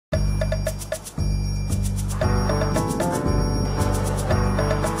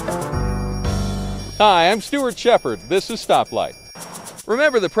Hi, I'm Stuart Shepard. This is Stoplight.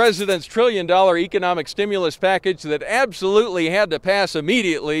 Remember the president's trillion-dollar economic stimulus package that absolutely had to pass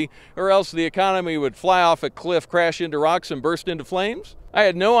immediately, or else the economy would fly off a cliff, crash into rocks, and burst into flames? I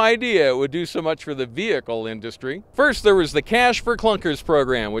had no idea it would do so much for the vehicle industry. First, there was the Cash for Clunkers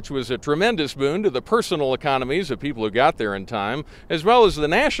program, which was a tremendous boon to the personal economies of people who got there in time, as well as the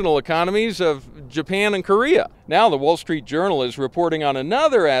national economies of Japan and Korea. Now the Wall Street Journal is reporting on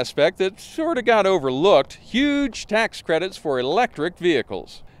another aspect that sort of got overlooked: huge tax credits for electric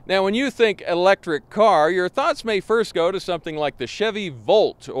vehicles. Now, when you think electric car, your thoughts may first go to something like the Chevy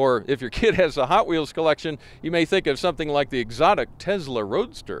Volt, or if your kid has a Hot Wheels collection, you may think of something like the exotic Tesla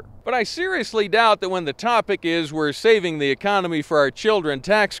Roadster. But I seriously doubt that when the topic is we're saving the economy for our children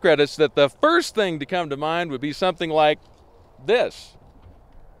tax credits, that the first thing to come to mind would be something like this.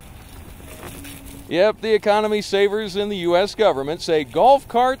 Yep, the economy savers in the U.S. government say golf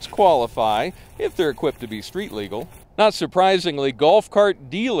carts qualify if they're equipped to be street legal. Not surprisingly, golf cart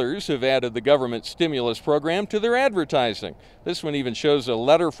dealers have added the government stimulus program to their advertising. This one even shows a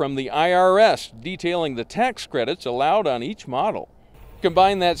letter from the IRS detailing the tax credits allowed on each model.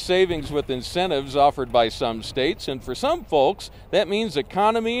 Combine that savings with incentives offered by some states, and for some folks, that means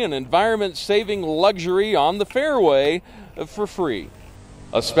economy and environment-saving luxury on the fairway for free.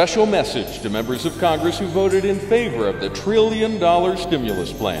 A special message to members of Congress who voted in favor of the trillion-dollar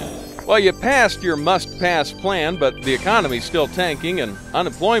stimulus plan. Well, you passed your must-pass plan, but the economy's still tanking and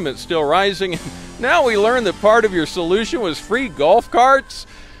unemployment's still rising. Now we learn that part of your solution was free golf carts?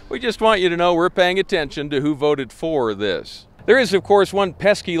 We just want you to know we're paying attention to who voted for this. There is, of course, one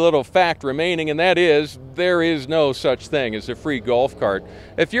pesky little fact remaining, and that is there is no such thing as a free golf cart.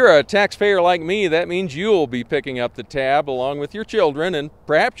 If you're a taxpayer like me, that means you'll be picking up the tab along with your children and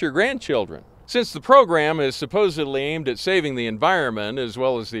perhaps your grandchildren. Since the program is supposedly aimed at saving the environment as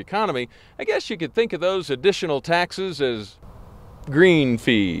well as the economy, I guess you could think of those additional taxes as green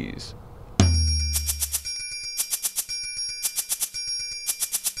fees.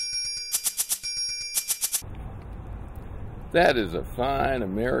 That is a fine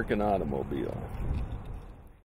American automobile.